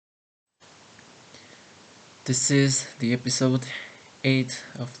This is the episode 8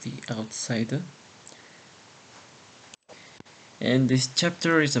 of The Outsider, and this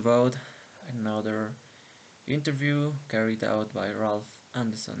chapter is about another interview carried out by Ralph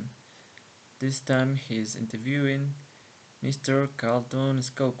Anderson. This time he's interviewing Mr. Carlton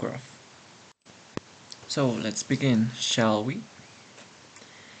Scowcroft. So let's begin, shall we?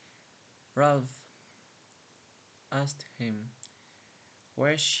 Ralph asked him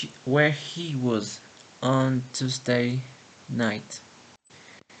where he was on Tuesday night.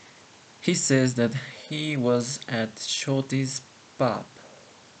 He says that he was at Shorty's pub,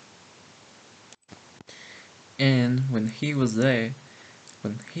 and when he was there,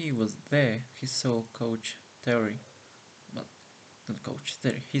 he saw Coach Terry. Well, not Coach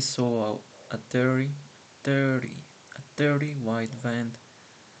Terry. He saw a dirty white van.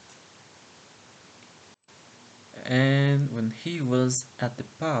 And when he was at the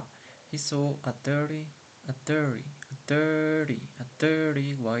pub, he saw a dirty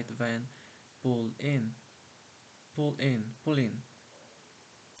white van pull in.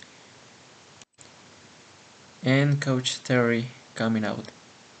 And Coach Terry coming out.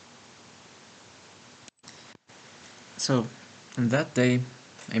 So, on that day,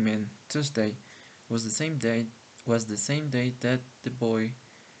 I mean Tuesday, was the same day that the boy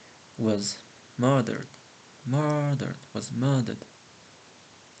was murdered. Was murdered.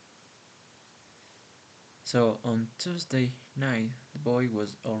 So on Tuesday night, the boy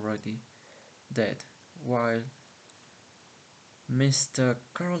was already dead, while Mr.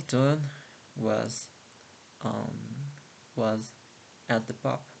 Carlton was was at the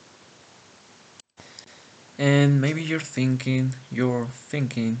pub. And maybe you're thinking,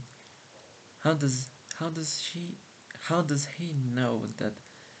 how does he know that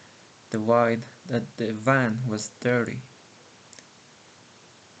the van was dirty?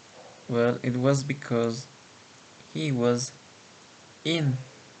 Well, it was because he was in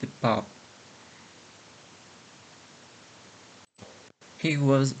the pub. He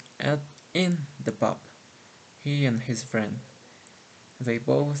was in the pub. He and his friend. They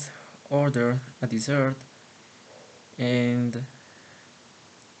both ordered a dessert and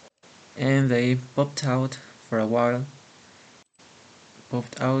they popped out for a while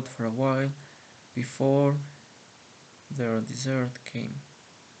before their dessert came.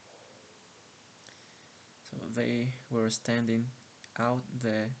 So they were standing out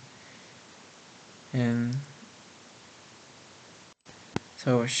there, and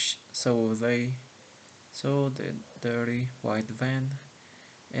so they saw the dirty white van,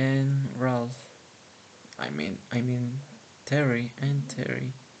 and Terry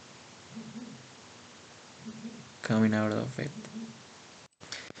coming out of it.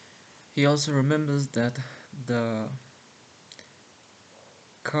 He also remembers that the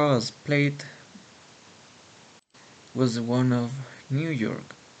car's plate was one of New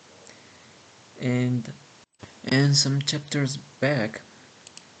York, and some chapters back,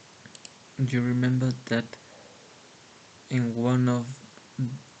 you remember that in one of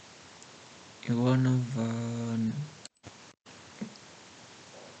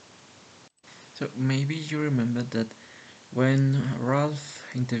so maybe you remember that when Ralph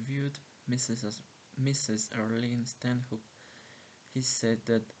interviewed Mrs. Arlene Stanhope, he said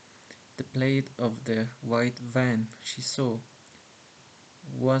that the plate of the white van she saw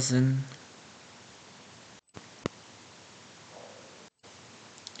wasn't.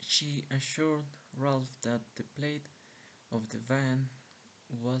 She assured Ralph that the plate of the van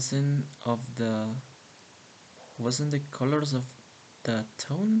wasn't the colors of the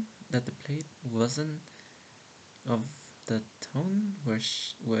tone, that the plate wasn't of the tone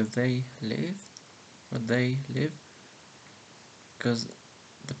where they lived, because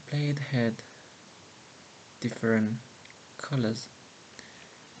the plate had different colors.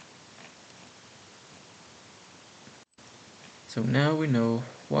 So now we know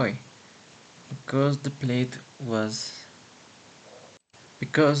why. Because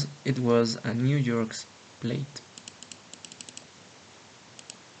it was a New York's plate.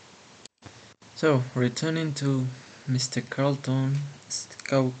 So returning to Mr. Carlton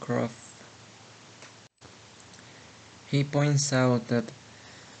Scowcroft, he points out that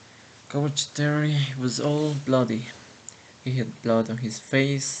Coach Terry was all bloody. He had blood on his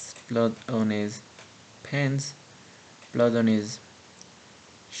face, blood on his pants, blood on his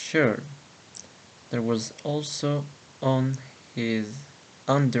shirt. There was also on his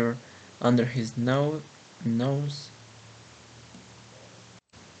under his nose,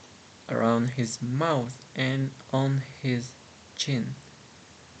 around his mouth, and on his chin.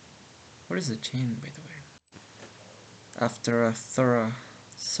 What is a chin, by the way? After a thorough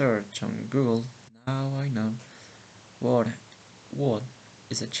search on Google, Now I know what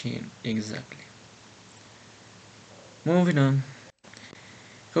is a chain exactly. Moving on.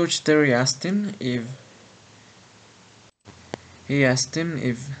 Coach Terry asked him if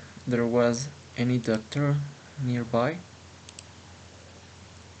there was any doctor nearby,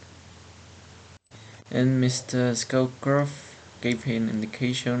 and Mr. Scowcroft gave him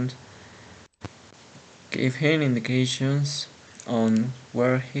indications on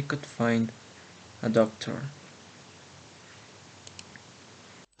where he could find a doctor.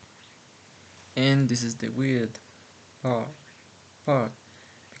 And this is the weird part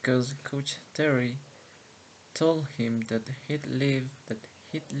because Coach Terry told him that he'd leave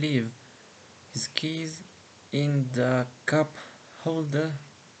his keys in the cup holder.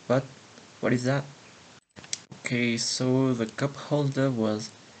 But what is that? Okay, so the cup holder was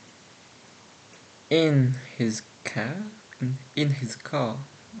in his car,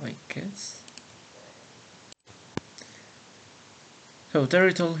 I guess. So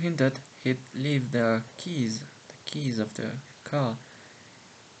Terry told him that he'd leave the keys of the car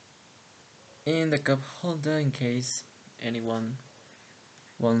in the cup holder in case anyone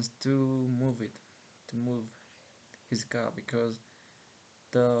wants to move his car, because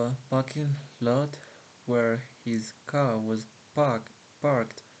the parking lot where his car was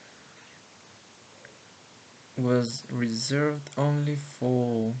parked was reserved only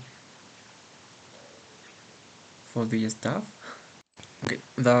for the staff. Okay,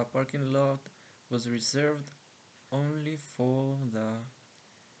 the parking lot was reserved only for the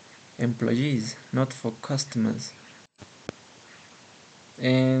employees, not for customers.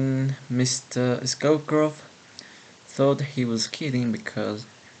 And Mr. Scowcroft thought he was kidding because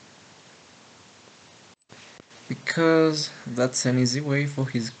that's an easy way for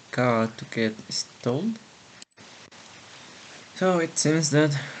his car to get stalled. So it seems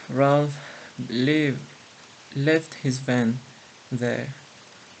that Ralph left his van there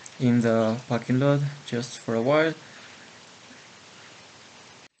in the parking lot just for a while,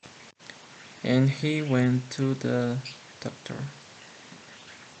 and he went to the doctor.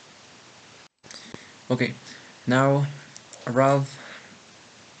 Okay, now Ralph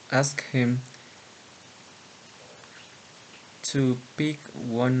asked him to pick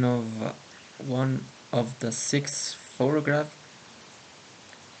one of the 6 photographs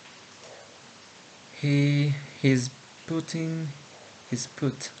he's putting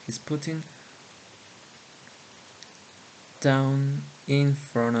down in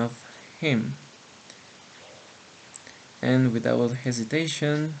front of him, and without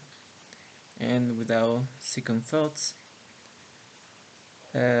hesitation and without second thoughts,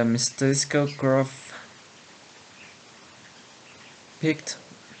 Mr. Scowcroft picked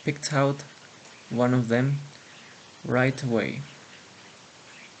out one of them right away.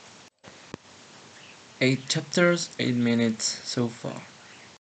 8 chapters, 8 minutes so far.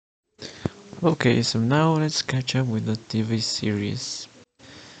 Okay, so now let's catch up with the TV series.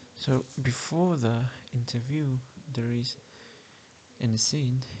 So before the interview, there is a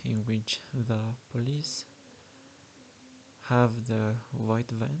scene in which the police have the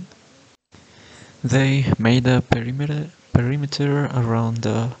white van. They made a perimeter around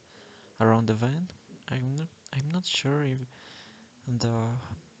the van. I'm not sure if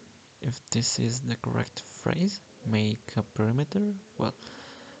this is the correct phrase. Make a perimeter. Well,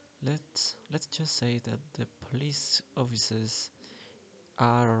 let's just say that the police officers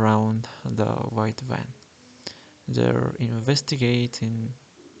are around the white van. They're investigating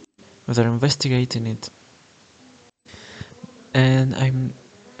it, and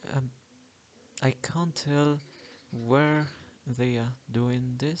I can't tell where they are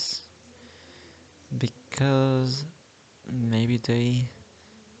doing this, because maybe they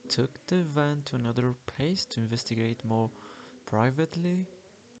took the van to another place to investigate more privately,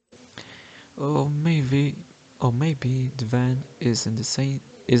 or maybe the van is in the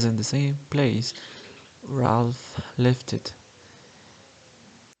same place Ralph left it.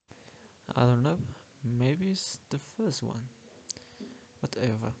 I don't know, maybe it's the first one.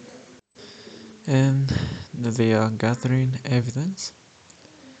 Whatever. And they are gathering evidence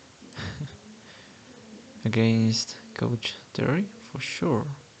against Coach Terry, for sure.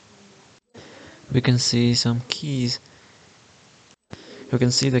 We can see some keys. You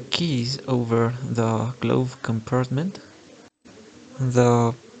can see the keys over the glove compartment.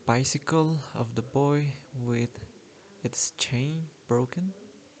 The bicycle of the boy with its chain broken,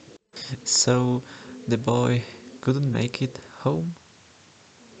 so the boy couldn't make it home.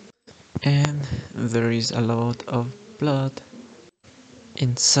 And there is a lot of blood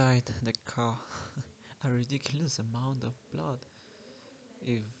inside the car. A ridiculous amount of blood.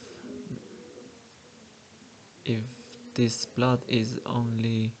 If if this blood is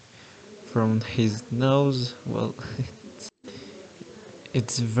only from his nose, well,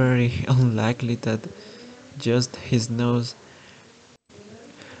 it's very unlikely that just his nose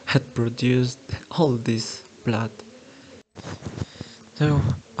had produced all this blood. So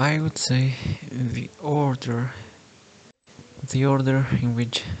I would say the order in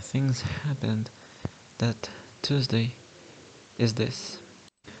which things happened that Tuesday is this.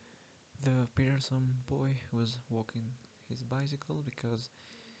 The Peterson boy was walking his bicycle because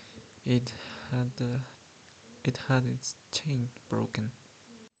it had uh, it had its chain broken.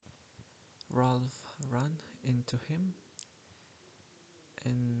 Ralph ran into him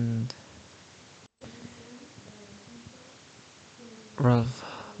and Ralph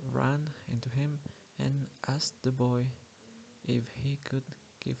ran into him and asked the boy if he could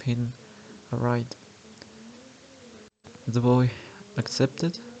give him a ride. The boy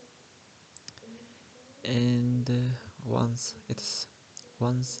accepted, and once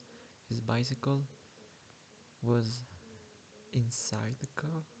his bicycle was inside the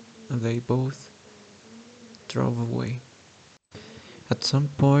car, they both drove away. At some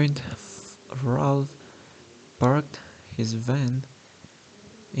point, Ralph parked his van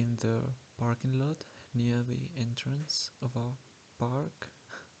in the parking lot near the entrance of a park.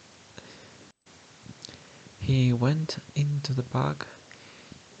 He went into the park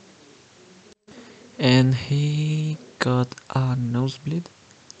and he got a nosebleed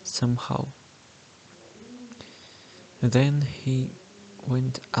somehow. Then he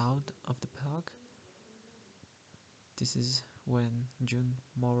went out of the park. This is when June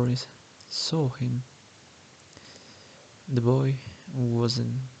Morris saw him. The boy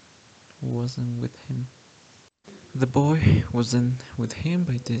wasn't with him. The boy wasn't with him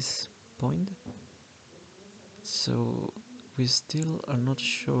by this point, so we still are not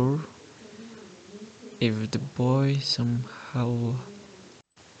sure if the boy somehow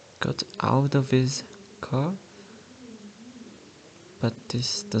got out of his car, but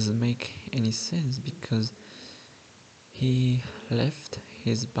this doesn't make any sense because he left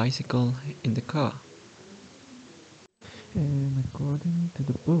his bicycle in the car. And according to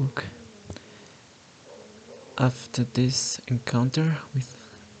the book, after this encounter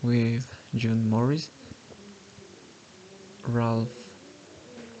with June Morris, Ralph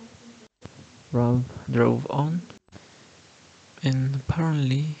drove on, and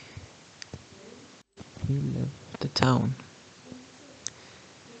apparently he left the town.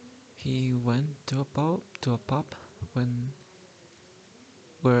 He went to a pub when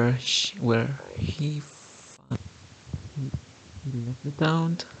where he left the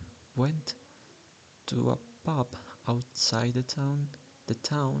town, went to a pub outside the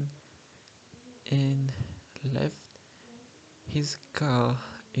town, and left his car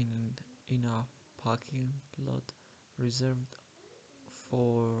in a parking lot reserved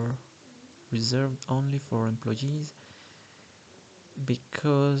only for employees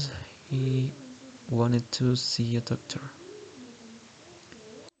because he wanted to see a doctor.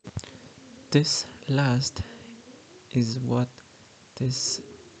 This last is what this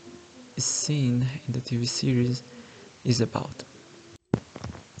scene in the TV series is about.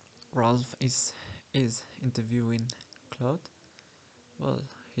 Ralph is interviewing Claude. Well,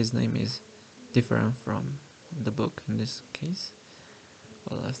 his name is different from the book in this case.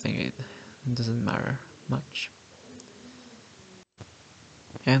 Well, I think it doesn't matter much.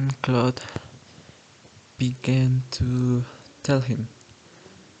 And Claude began to tell him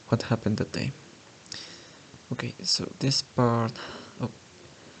what happened that day. Okay, so this part,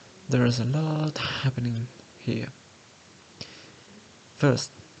 there's a lot happening here.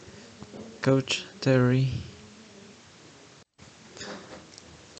 First, Coach Terry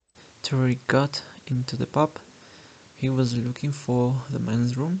got into the pub. He was looking for the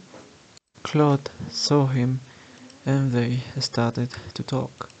men's room. Claude saw him and they started to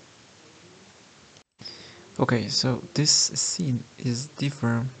talk. Okay, so this scene is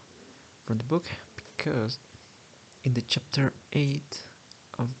different from the book because in the chapter 8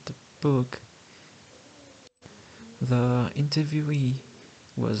 of the book, the interviewee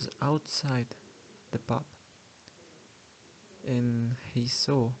was outside the pub and he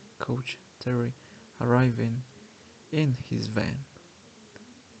saw Coach Terry arriving in his van.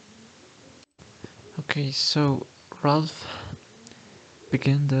 Okay, so Ralph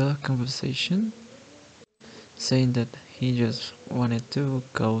began the conversation saying that he just wanted to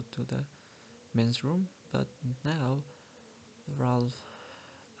go to the men's room, but now Ralph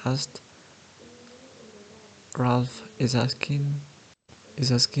is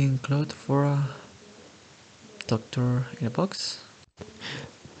asking Claude for a doctor in a box.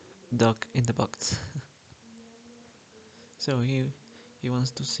 Dog in the box. So he wants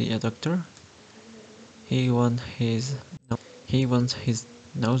to see a doctor. He wants his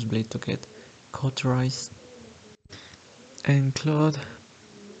nosebleed to get cauterized, and Claude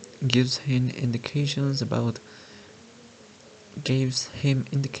gives him indications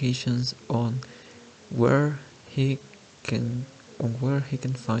on where he can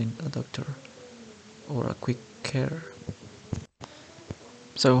find a doctor or a quick care.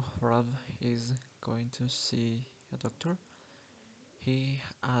 So Ralph is going to see a doctor. He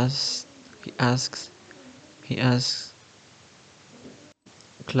asks he asks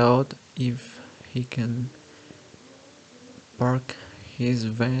Claude if he can park his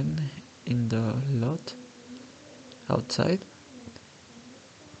van in the lot outside,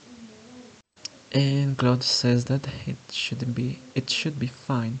 and Claude says that it should be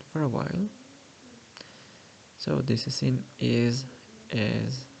fine for a while. So this scene is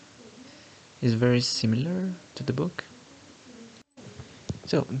very similar to the book.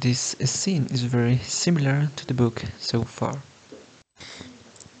 So this scene is very similar to the book so far.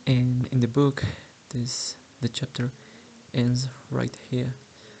 And in the book, the chapter ends right here,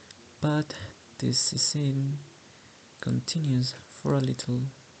 but this scene continues for a little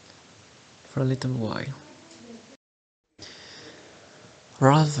while.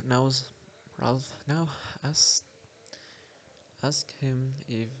 Ralph now asks him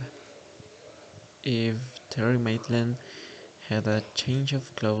if Terry Maitland had a change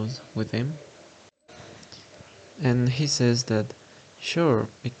of clothes with him, and he says that sure,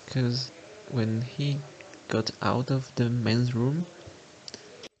 because when he got out of the men's room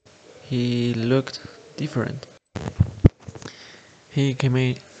he looked different. He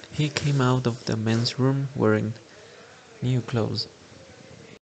came out of the men's room wearing new clothes.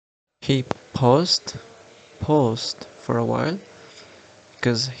 He paused for a while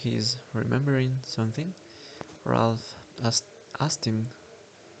because he's remembering something. Ralph asked him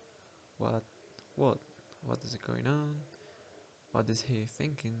what what what is going on, what is he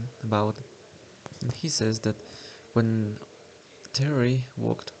thinking about, and he says that when Terry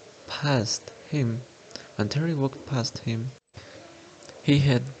walked past him, he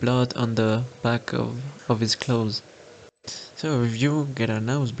had blood on the back of his clothes. So if you get a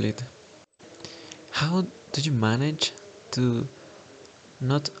nosebleed, how do you manage to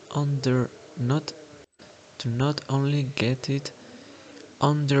not under not to not only get it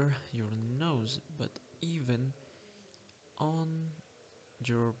under your nose but even on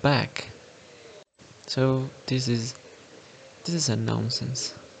your back? So this is a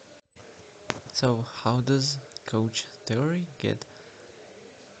nonsense. So how does Coach Theory get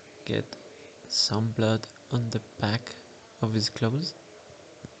some blood on the back of his clothes?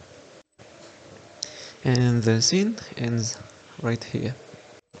 And the scene ends right here.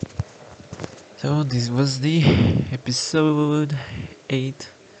 So this was the episode 8,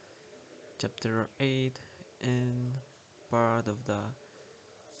 chapter 8, and part of the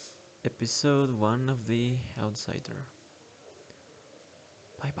episode 1 of The Outsider.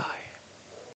 Bye bye.